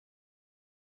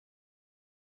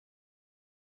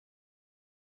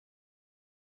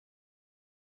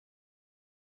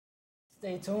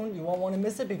Stay tuned, you won't want to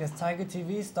miss it because Tiger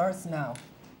TV starts now.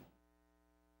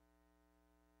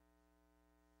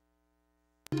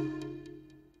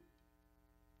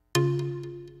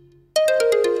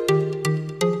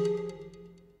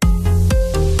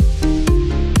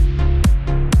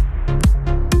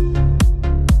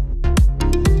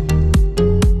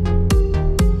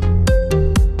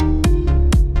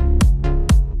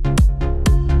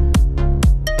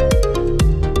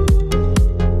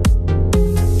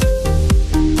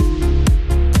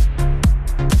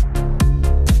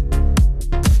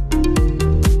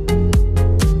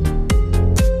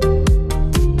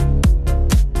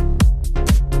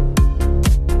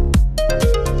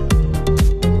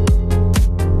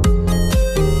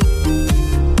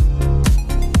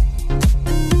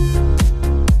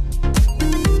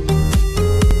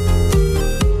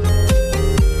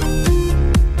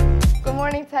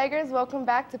 Tigers, welcome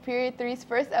back to Period 3's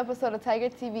first episode of Tiger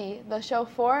TV, the show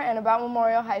for and about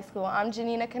Memorial High School. I'm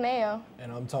Janina Caneo.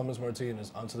 And I'm Thomas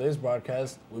Martinez. On today's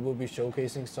broadcast, we will be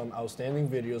showcasing some outstanding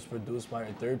videos produced by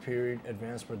our third period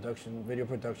advanced video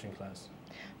production class.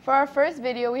 For our first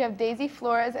video, we have Daisy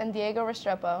Flores and Diego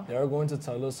Restrepo. They are going to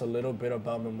tell us a little bit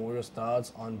about Memorial's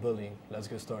thoughts on bullying. Let's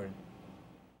get started.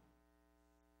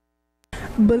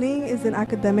 Bullying is an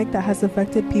epidemic that has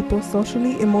affected people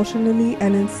socially, emotionally,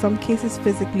 and in some cases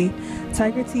physically.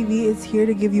 Tiger TV is here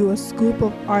to give you a scoop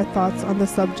of our thoughts on the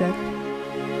subject.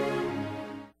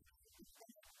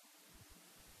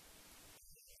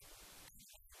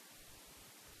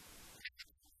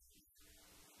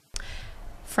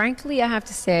 Frankly, I have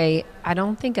to say, I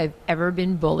don't think I've ever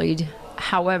been bullied.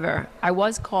 However, I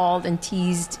was called and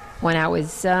teased when I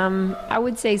was, I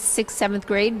would say 6th, 7th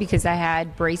grade because I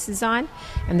had braces on,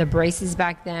 and the braces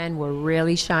back then were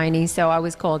really shiny, so I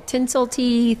was called tinsel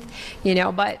teeth, you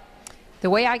know, but the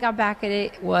way I got back at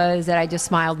it was that I just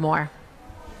smiled more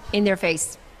in their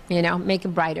face, you know, make it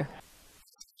brighter.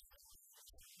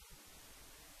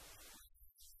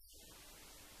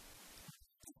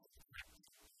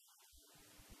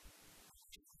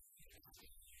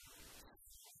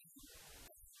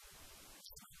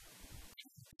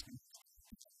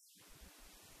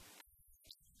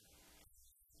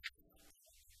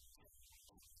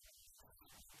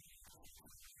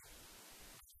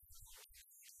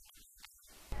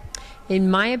 In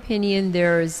my opinion,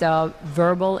 there's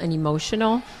verbal and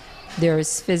emotional,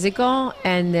 there's physical,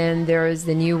 and then there's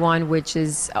the new one, which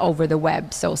is over the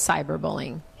web, so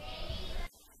cyberbullying.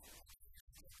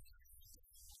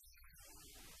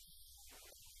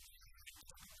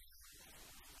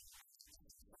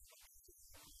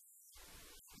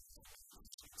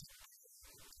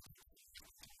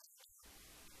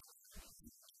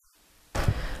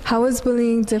 How is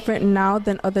bullying different now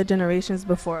than other generations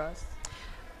before us?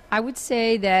 I would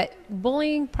say that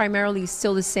bullying primarily is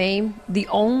still the same. The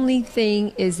only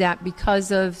thing is that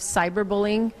because of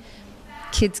cyberbullying,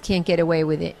 kids can't get away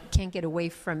with it, can't get away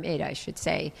from it, I should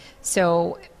say.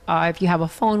 So if you have a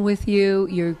phone with you,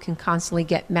 you can constantly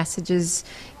get messages.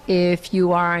 If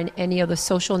you are on any of the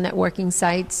social networking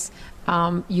sites,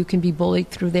 you can be bullied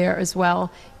through there as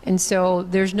well. And so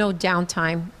there's no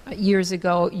downtime. Years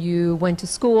ago, you went to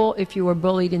school. If you were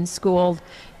bullied in school,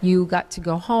 you got to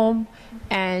go home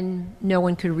and no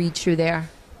one could reach you there.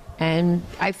 And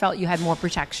I felt you had more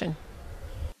protection.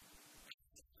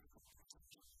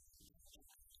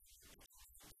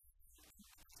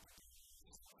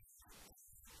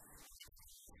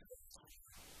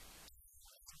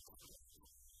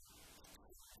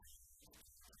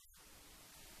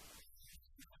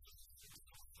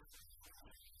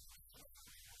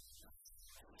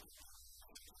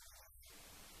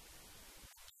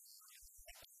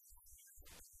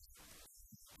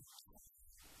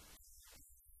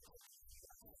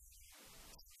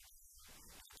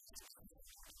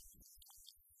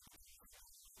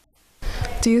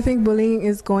 Do you think bullying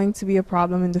is going to be a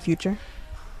problem in the future?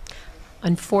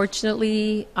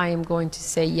 Unfortunately, I am going to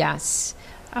say yes.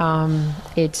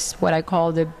 It's what I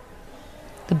call the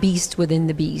beast within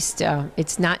the beast.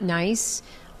 It's not nice.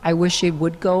 I wish it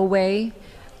would go away.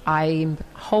 I'm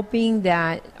hoping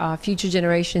that future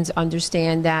generations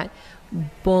understand that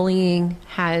bullying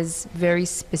has very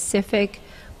specific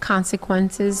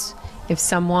consequences. If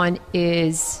someone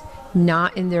is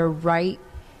not in their right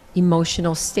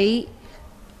emotional state,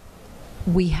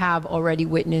 we have already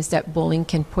witnessed that bullying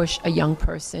can push a young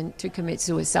person to commit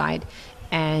suicide,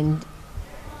 and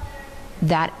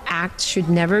that act should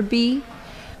never be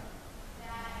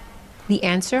the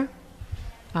answer.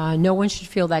 No one should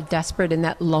feel that desperate and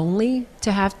that lonely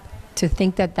to have to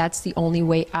think that that's the only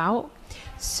way out.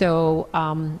 So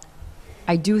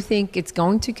I do think it's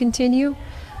going to continue.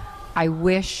 I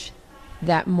wish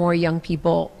that more young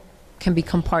people can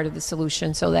become part of the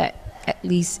solution so that at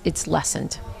least it's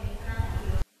lessened.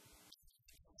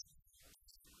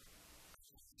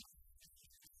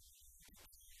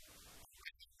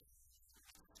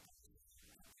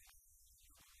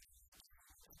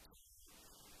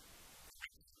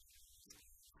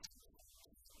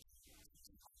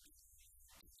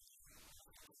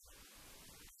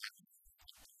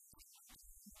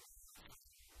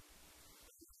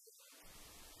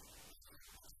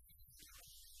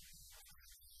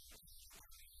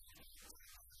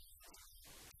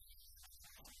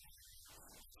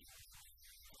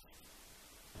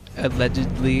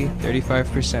 Allegedly,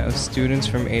 35% of students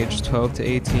from age 12 to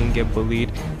 18 get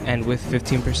bullied, and with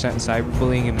 15%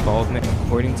 cyberbullying involvement,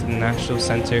 according to the National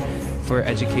Center for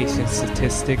Education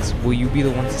Statistics. Will you be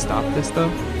the one to stop this, though?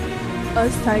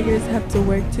 Us Tigers have to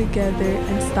work together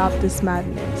and stop this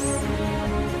madness.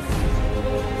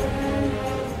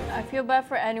 I feel bad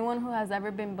for anyone who has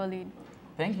ever been bullied.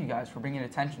 Thank you guys for bringing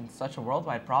attention to such a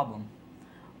worldwide problem.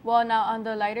 Well, now on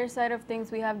the lighter side of things,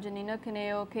 we have Janina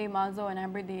Caneo, Kay Mazo, and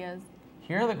Amber Diaz.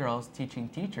 Here are the girls teaching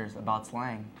teachers about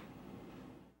slang.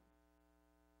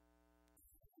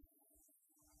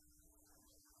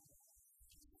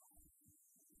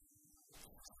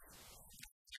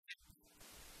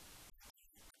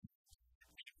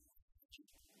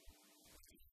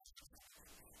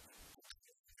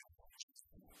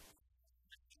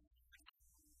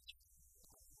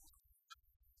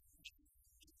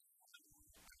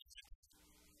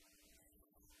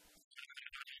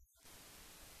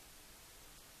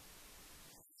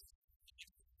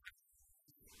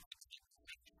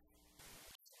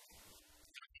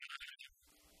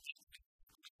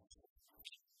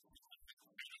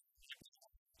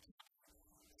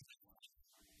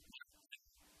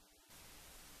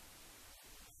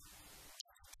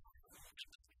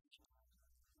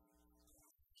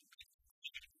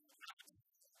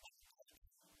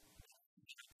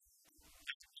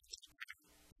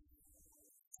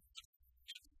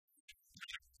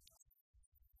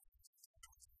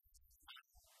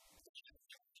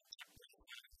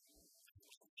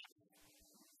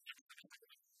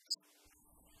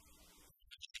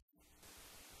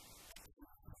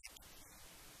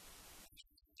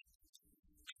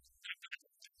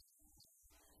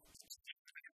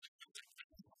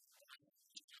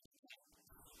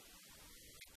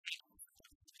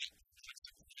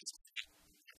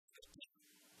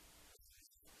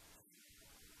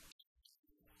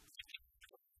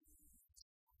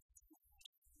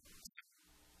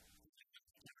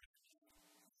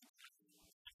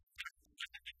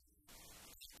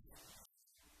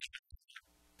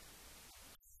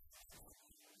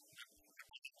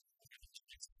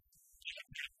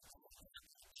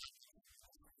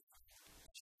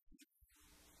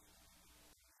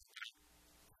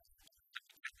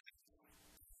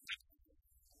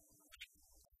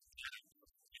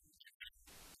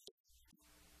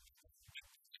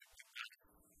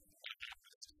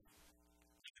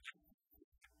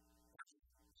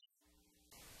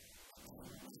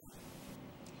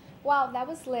 Wow, that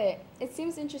was lit. It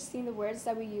seems interesting the words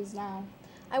that we use now.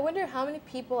 I wonder how many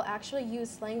people actually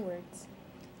use slang words.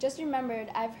 Just remembered,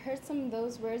 I've heard some of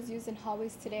those words used in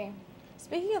hallways today.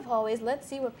 Speaking of hallways, let's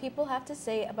see what people have to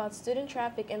say about student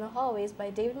traffic in the hallways by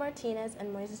David Martinez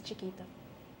and Moises Chiquito.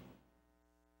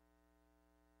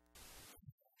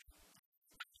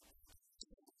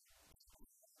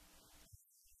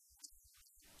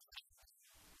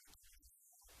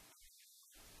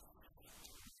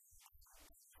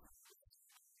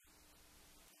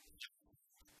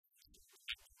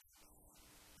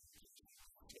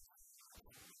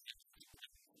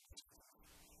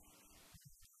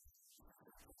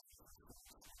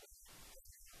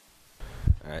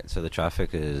 Alright, so the traffic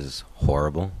is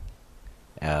horrible.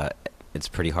 It's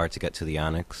pretty hard to get to the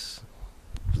annex.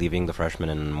 Leaving the freshmen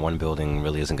in one building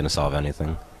really isn't going to solve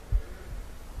anything.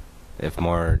 If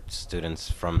more students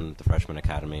from the freshman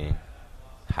academy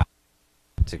have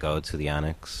to go to the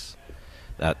annex,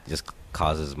 that just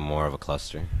causes more of a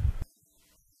cluster.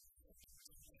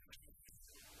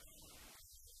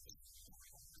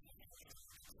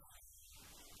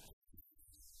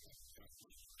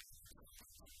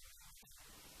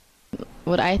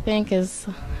 What I think is,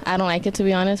 I don't like it, to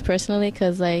be honest, personally,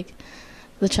 because like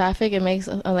the traffic, it makes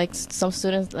like some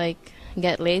students like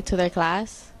get late to their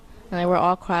class, and like we're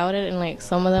all crowded, and like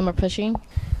some of them are pushing.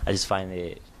 I just find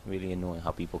it really annoying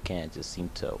how people can't just seem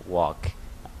to walk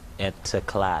to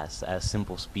class at a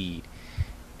simple speed,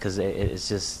 because it's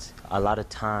just a lot of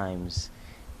times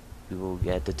people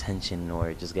get detention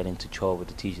or just get into trouble with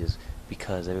the teachers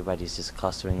because everybody's just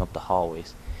clustering up the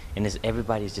hallways, and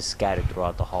everybody's just scattered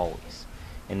throughout the hallways,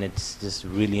 and it's just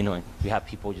really annoying. We have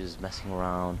people just messing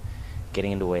around,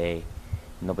 getting in the way,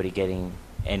 nobody getting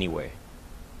anywhere.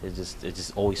 It's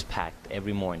just always packed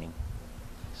every morning.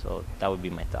 So that would be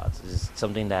my thoughts. It's just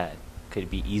something that could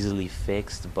be easily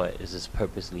fixed, but it's just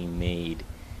purposely made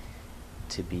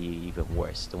to be even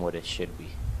worse than what it should be.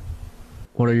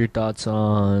 What are your thoughts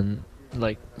on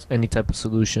like any type of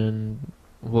solution,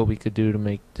 what we could do to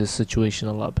make this situation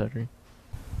a lot better?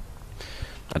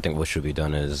 I think what should be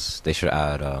done is they should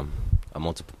add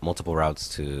multiple routes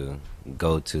to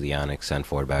go to the annex and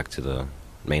forward back to the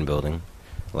main building.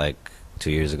 Like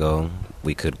 2 years ago,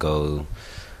 we could go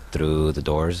through the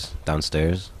doors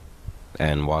downstairs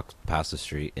and walk past the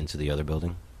street into the other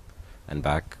building and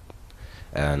back,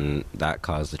 and that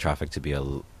caused the traffic to be a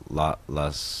lot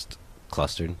less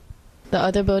clustered. The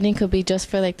other building could be just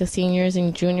for like the seniors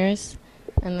and juniors,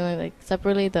 and then like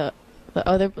separately the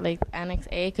other like Annex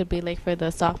A could be like for the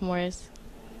sophomores,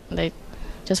 like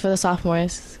just for the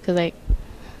sophomores, because like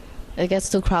it gets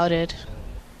too crowded.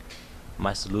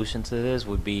 My solution to this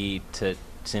would be to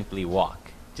simply walk.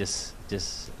 Just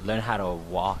learn how to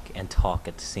walk and talk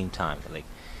at the same time.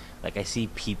 Like I see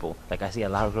people, like I see a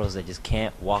lot of girls that just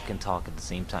can't walk and talk at the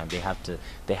same time. They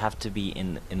have to be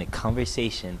in a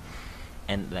conversation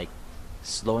and like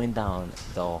slowing down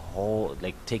the whole,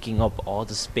 like taking up all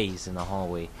the space in the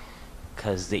hallway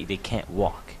because they can't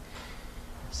walk.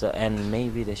 So, and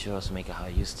maybe they should also make it how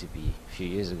it used to be a few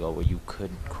years ago, where you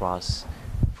could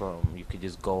you could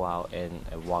just go out and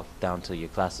walk down to your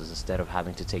classes instead of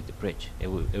having to take the bridge. It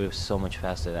was so much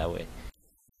faster that way.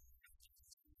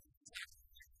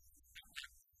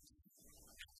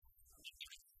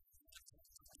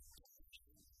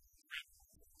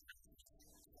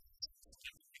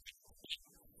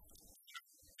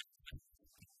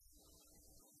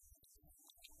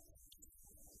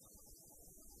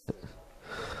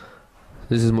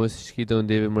 This is Moises Chiquito and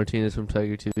David Martinez from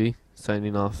Tiger TV,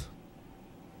 signing off.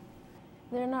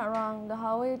 They're not wrong. The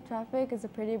hallway traffic is a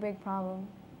pretty big problem.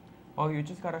 Well, you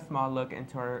just got a small look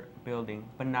into our building,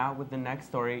 but now with the next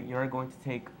story, you're going to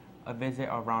take a visit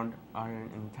around our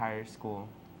entire school.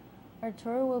 Our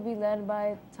tour will be led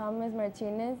by Thomas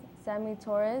Martinez, Sammy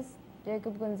Torres,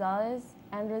 Jacob Gonzalez,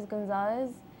 Andres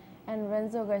Gonzalez, and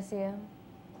Renzo Garcia.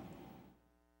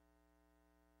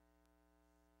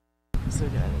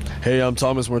 Hey, I'm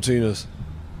Thomas Martinez.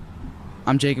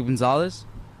 I'm Jacob Gonzalez.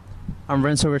 I'm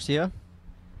Renzo Garcia.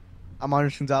 I'm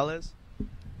Andres Gonzalez.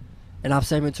 And I'm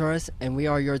Sammy Torres, and we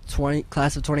are your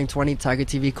class of 2020 Tiger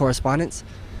TV correspondents.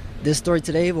 This story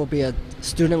today will be a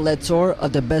student-led tour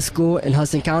of the best school in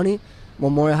Hudson County,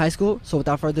 Memorial High School. So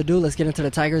without further ado, let's get into the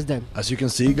Tigers Den. As you can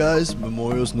see, guys,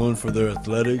 Memorial's known for their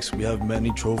athletics. We have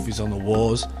many trophies on the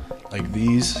walls, like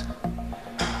these.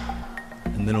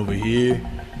 And then over here,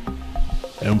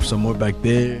 and some more back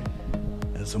there,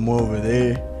 and some more over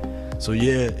there. So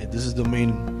yeah, this is the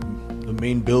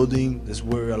main building. This is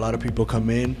where a lot of people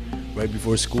come in right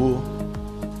before school.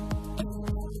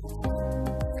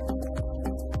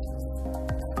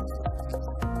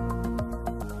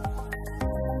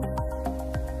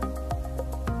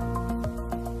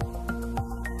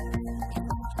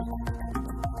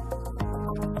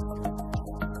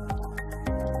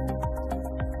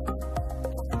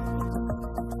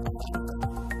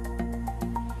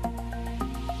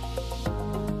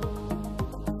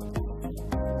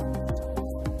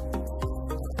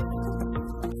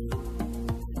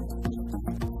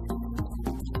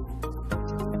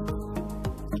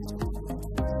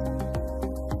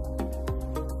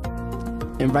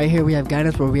 And right here we have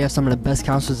guidance, where we have some of the best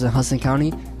counselors in Hudson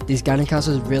County. These guidance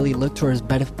counselors really look towards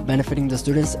benefiting the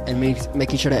students and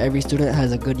making sure that every student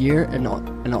has a good year and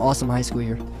an awesome high school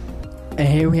year. And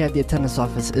here we have the attendance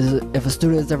office. If a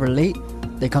student is ever late,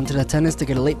 they come to the attendance to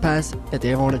get a late pass. If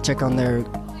they ever want to check on their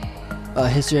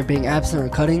history of being absent or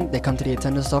cutting, they come to the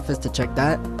attendance office to check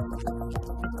that.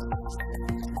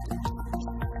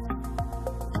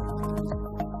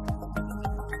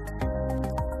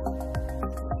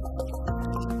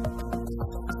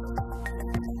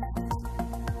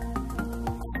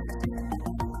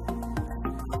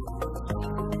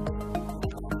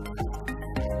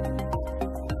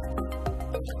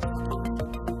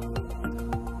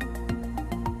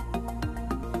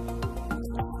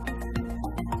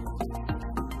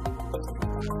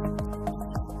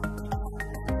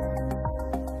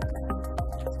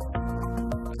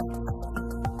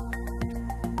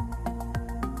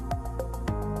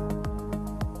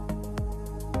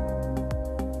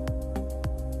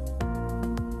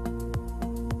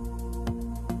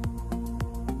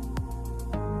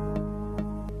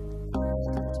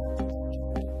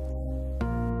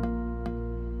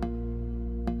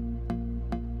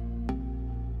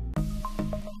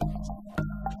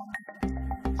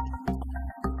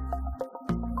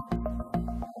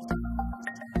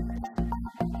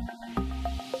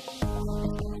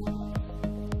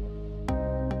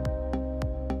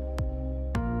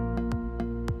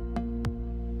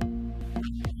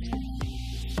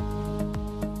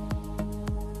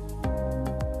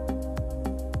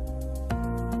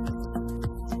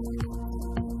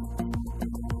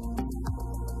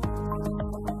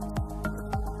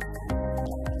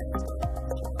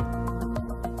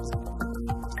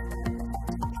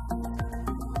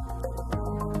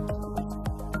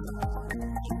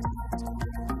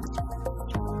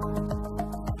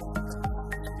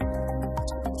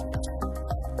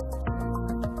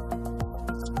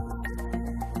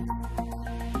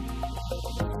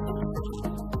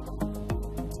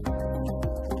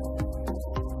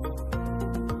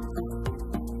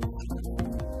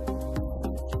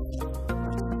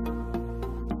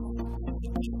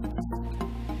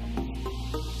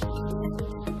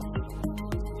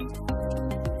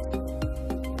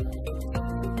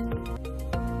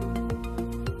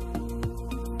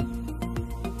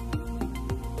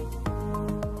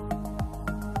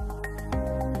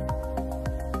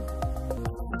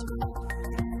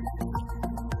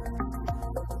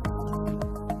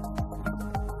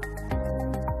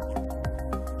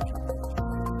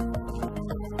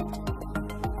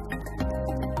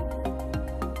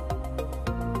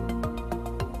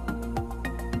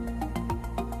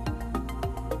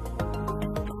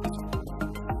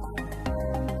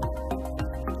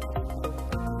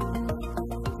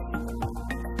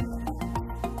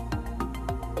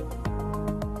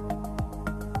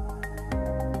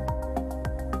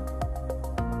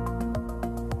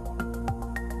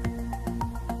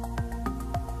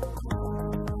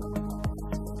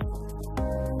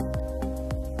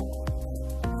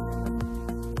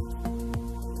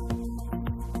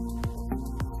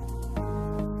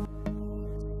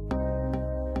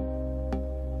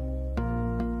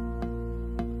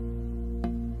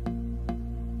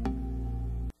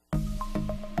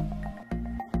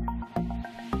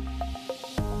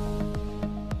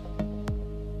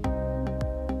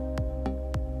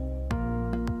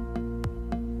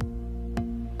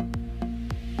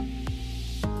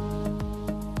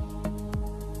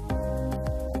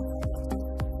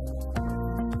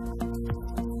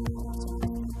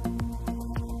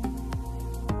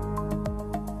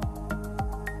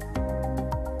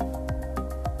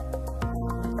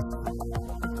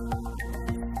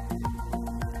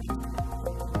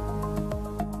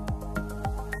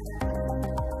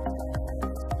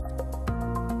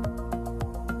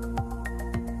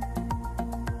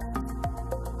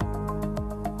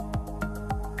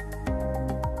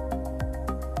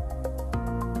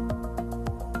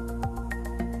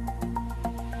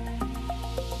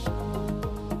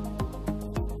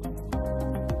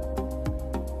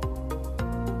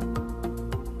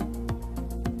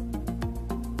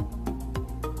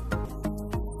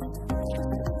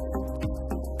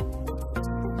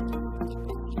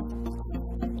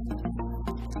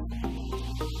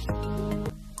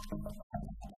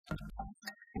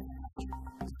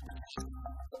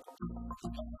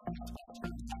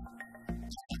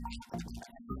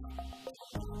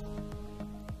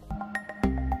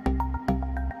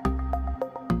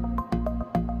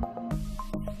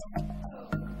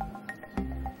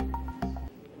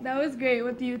 was great.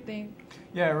 What do you think?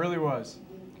 Yeah, it really was.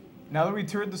 Now that we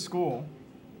toured the school,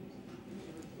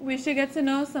 We should get to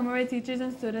know some of our teachers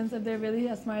and students if they're really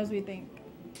as smart as we think.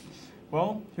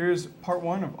 well, here's part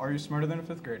 1 of Are You Smarter Than a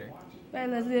Fifth Grader? By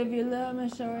Leslie Avila,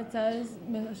 Michelle Ortez,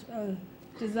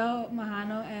 Giselle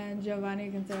Mahano, and Giovanni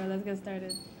Quintero. Let's get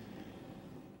started.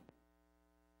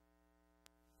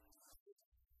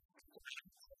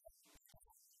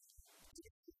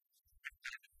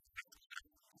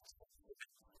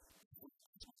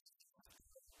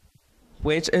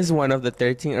 Which is one of the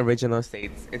 13 original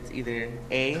states? It's either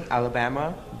A,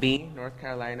 Alabama, B, North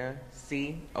Carolina,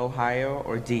 C, Ohio,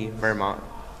 or D, Vermont.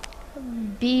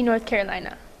 B, North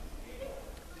Carolina.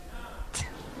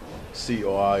 C,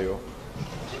 Ohio.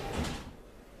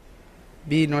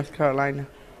 B, North Carolina.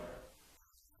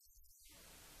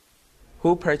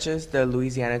 Who purchased the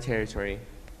Louisiana Territory?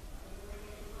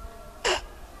 I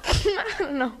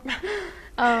don't know.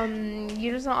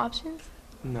 You just want options?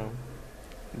 No.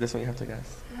 This one you have to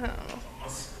guess. I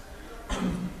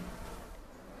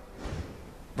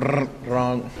don't know.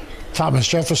 Wrong. Thomas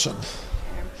Jefferson.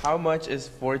 How much is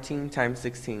 14 times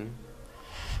 16?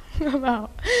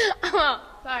 About. Sorry,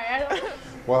 I don't know.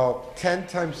 Well, 10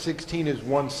 times 16 is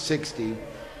 160,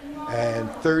 and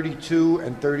 32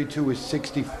 and 32 is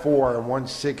 64, and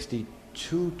 160,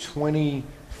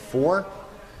 224,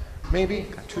 maybe?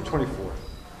 224.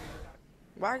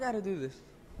 Why I gotta do this?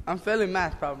 I'm failing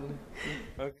math, probably.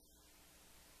 Okay.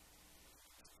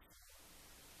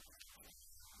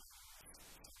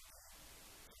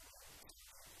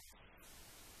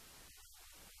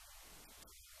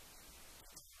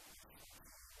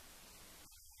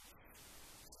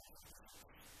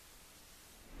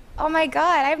 Oh my God,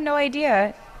 I have no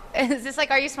idea. Is this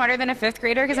like, are you smarter than a fifth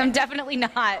grader? Because I'm definitely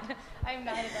not. I'm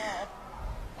not at all.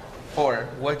 4.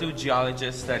 What do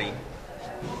geologists study?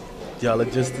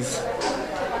 Geologists.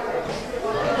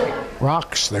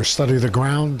 Rocks, they study the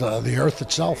ground, the earth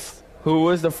itself. Who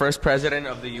was the first president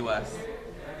of the U.S.?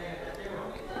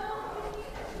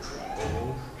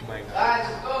 Oh my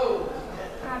God.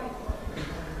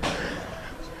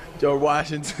 George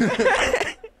Washington.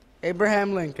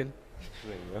 Abraham Lincoln.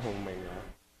 Oh my God.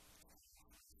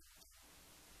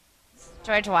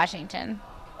 George Washington.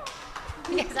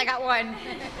 Yes, I got one.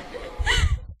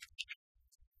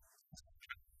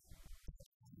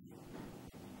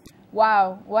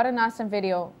 Wow, what an awesome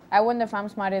video. I wonder if I'm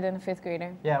smarter than a fifth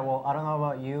grader. Yeah, well, I don't know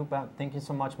about you, but thinking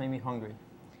so much made me hungry.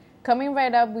 Coming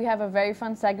right up, we have a very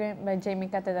fun segment by Jamie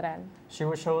Catedral. She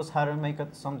will show us how to make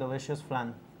some delicious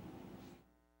flan.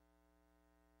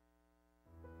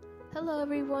 Hello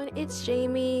everyone, it's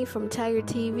Jamie from Tiger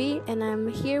TV and I'm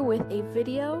here with a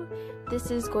video.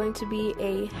 This is going to be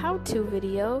a how-to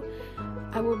video.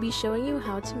 I will be showing you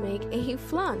how to make a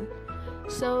flan.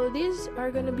 So these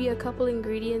are going to be a couple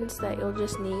ingredients that you'll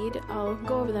just need. I'll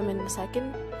go over them in a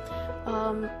second.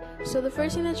 So the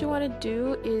first thing that you want to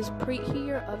do is preheat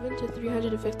your oven to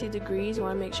 350 degrees. You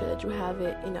want to make sure that you have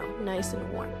it, nice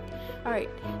and warm. Alright,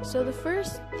 so the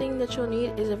first thing that you'll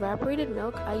need is evaporated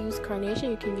milk. I use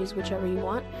Carnation, you can use whichever you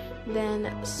want.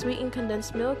 Then sweetened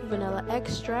condensed milk, vanilla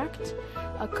extract,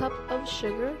 a cup of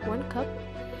sugar, 1 cup,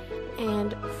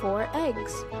 and 4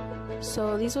 eggs.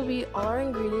 So these will be all our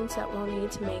ingredients that we'll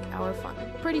need to make our flan.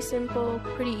 Pretty simple,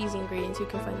 pretty easy ingredients, you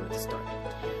can find them at the store.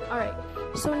 Alright,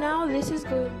 so now this is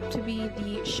going to be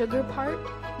the sugar part.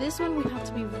 This one we have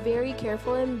to be very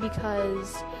careful in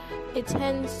because it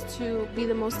tends to be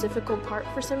the most difficult part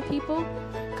for some people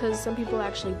because some people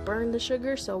actually burn the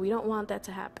sugar, so we don't want that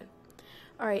to happen.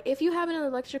 Alright, if you have an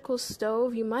electrical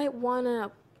stove, you might want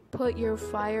to put your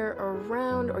fire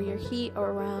around or your heat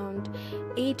around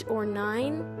 8 or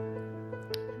 9.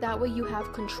 That way you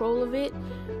have control of it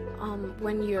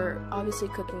when you're obviously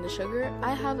cooking the sugar.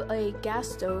 I have a gas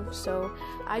stove, so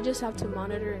I just have to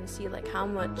monitor and see like how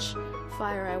much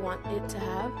fire I want it to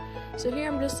have. So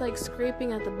here I'm just like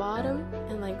scraping at the bottom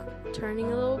and like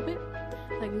turning a little bit,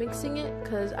 like mixing it,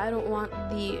 because I don't want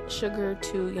the sugar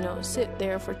to, sit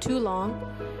there for too long.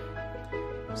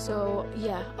 So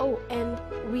yeah. Oh, and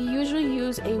we usually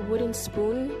use a wooden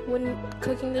spoon when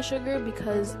cooking the sugar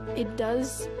because it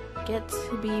does get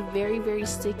to be very, very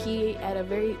sticky at a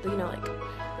very,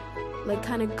 like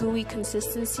kind of gooey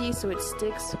consistency, so it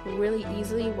sticks really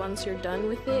easily once you're done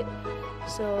with it.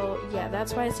 So yeah,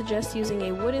 that's why I suggest using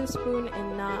a wooden spoon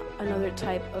and not another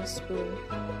type of spoon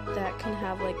that can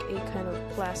have like a kind of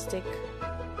plastic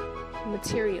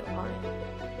material on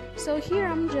it. So here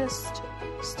I'm just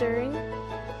stirring,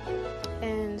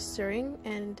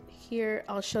 and here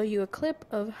I'll show you a clip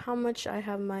of how much I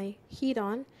have my heat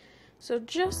on. So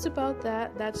just about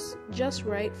that's just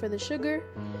right for the sugar.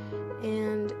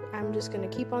 And I'm just going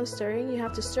to keep on stirring. You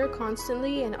have to stir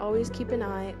constantly and always keep an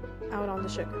eye out on the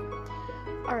sugar.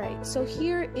 Alright, so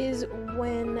here is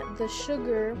when the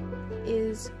sugar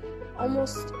is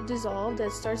almost dissolved.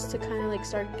 It starts to kind of like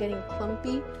start getting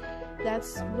clumpy.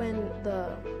 That's when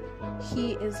the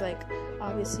heat is like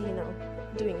obviously, you know,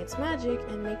 doing its magic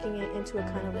and making it into a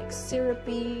kind of like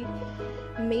syrupy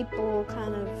maple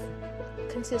kind of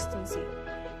consistency.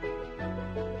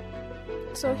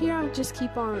 So here I'm just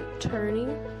keep on turning,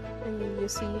 and you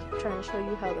see, trying to show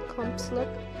you how the clumps look.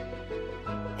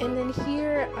 And then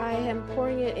here I am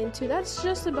pouring it into, that's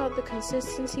just about the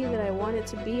consistency that I want it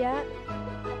to be at.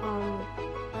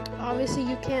 Obviously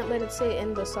you can't let it sit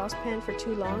in the saucepan for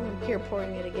too long. I'm here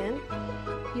pouring it again.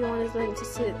 You don't want to let it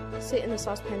to sit in the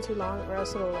saucepan too long, or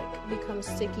else it'll like become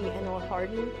sticky and it'll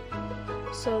harden.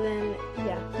 So then,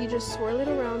 yeah, you just swirl it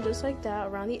around just like that,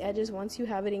 around the edges once you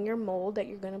have it in your mold that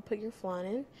you're going to put your flan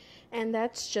in. And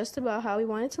that's just about how we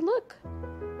want it to look.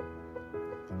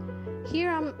 Here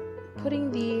I'm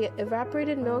putting the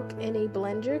evaporated milk in a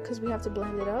blender because we have to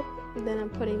blend it up. And then I'm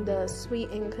putting the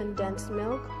sweetened condensed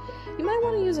milk. You might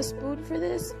want to use a spoon for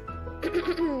this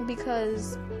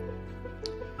because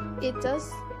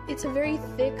it's a very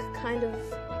thick kind of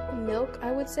milk,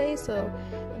 I would say, so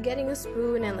getting a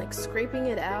spoon and like scraping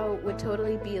it out would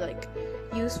totally be like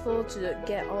useful to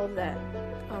get all of that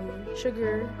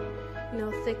sugar, you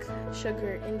know, thick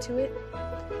sugar into it.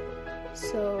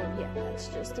 So yeah, that's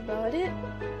just about it.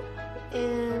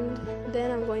 And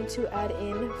then I'm going to add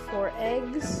in 4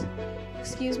 eggs.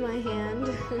 Excuse my hand.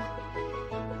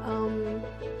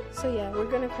 So yeah, we're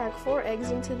gonna crack 4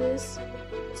 eggs into this.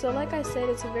 So like I said,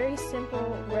 it's a very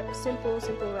simple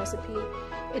recipe.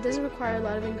 It doesn't require a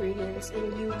lot of ingredients,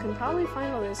 and you can probably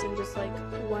find all this in just like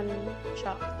one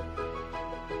shop.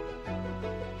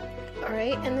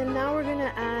 Alright, and then now we're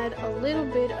gonna add a little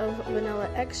bit of vanilla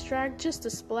extract, just a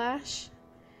splash.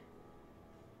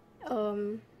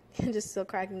 Just still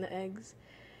cracking the eggs.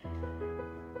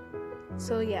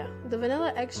 So yeah, the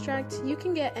vanilla extract, you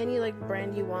can get any like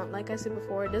brand you want. Like I said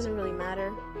before, it doesn't really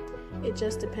matter. It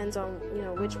just depends on, you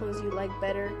know, which ones you like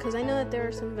better, because I know that there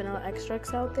are some vanilla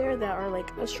extracts out there that are like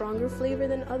a stronger flavor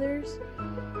than others,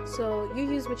 so you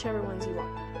use whichever ones you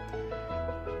want.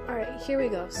 Alright, here we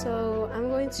go. So I'm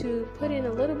going to put in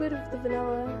a little bit of the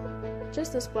vanilla,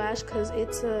 just a splash, because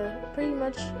it's pretty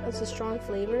much a strong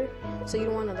flavor, so you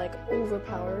don't want to like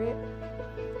overpower it.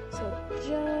 So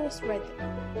just right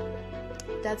there.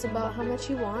 That's about how much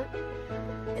you want.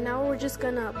 And now we're just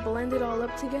gonna blend it all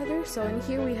up together. So in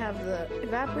here we have the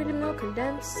evaporated milk,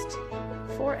 condensed,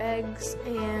 4 eggs,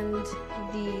 and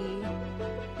the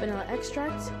vanilla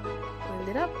extract. Blend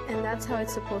it up, and that's how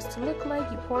it's supposed to look like.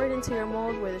 You pour it into your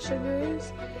mold where the sugar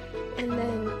is, and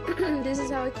then this is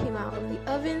how it came out of the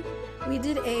oven. We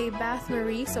did a bath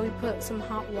marie, so we put some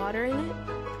hot water in it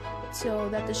so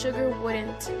that the sugar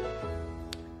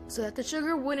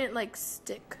wouldn't like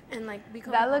stick and like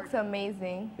become That hard. looks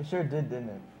amazing. It sure did, didn't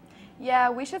it? Yeah,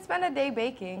 we should spend a day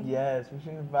baking. Yes, we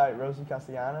should invite Rosie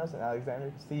Castellanos and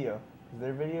Alexandra Castillo, because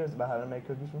their video is about how to make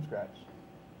cookies from scratch.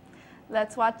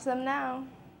 Let's watch them now.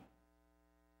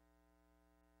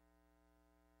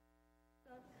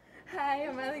 Hi,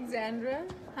 I'm Alexandra.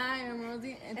 Hi, I'm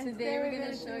Rosie, and today we're going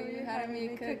to show you how to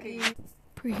make cookies.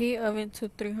 Preheat oven to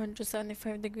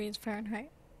 375 degrees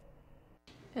Fahrenheit.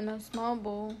 In a small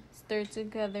bowl, stir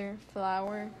together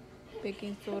flour,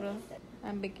 baking soda,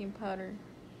 and baking powder,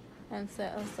 and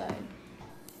set aside.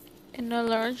 In a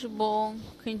large bowl,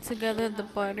 cream together the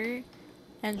butter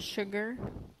and sugar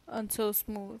until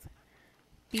smooth.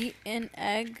 Beat in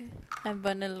egg and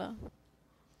vanilla.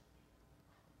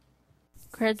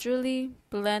 Gradually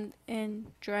blend in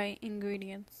dry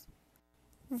ingredients.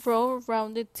 Roll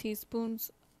rounded teaspoons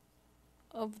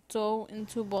of dough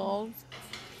into balls.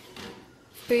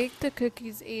 Bake the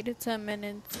cookies 8 to 10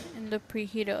 minutes in the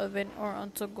preheated oven or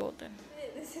until golden.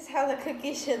 This is how the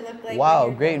cookies should look like. Wow,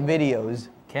 great videos.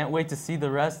 Can't wait to see the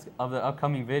rest of the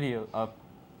upcoming video up.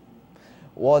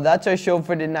 Well, that's our show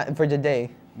for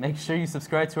today. Make sure you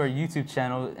subscribe to our YouTube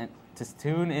channel and to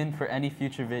tune in for any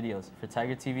future videos. For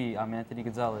Tiger TV, I'm Anthony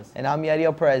Gonzalez. And I'm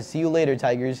Yadiel Perez. See you later,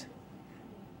 Tigers.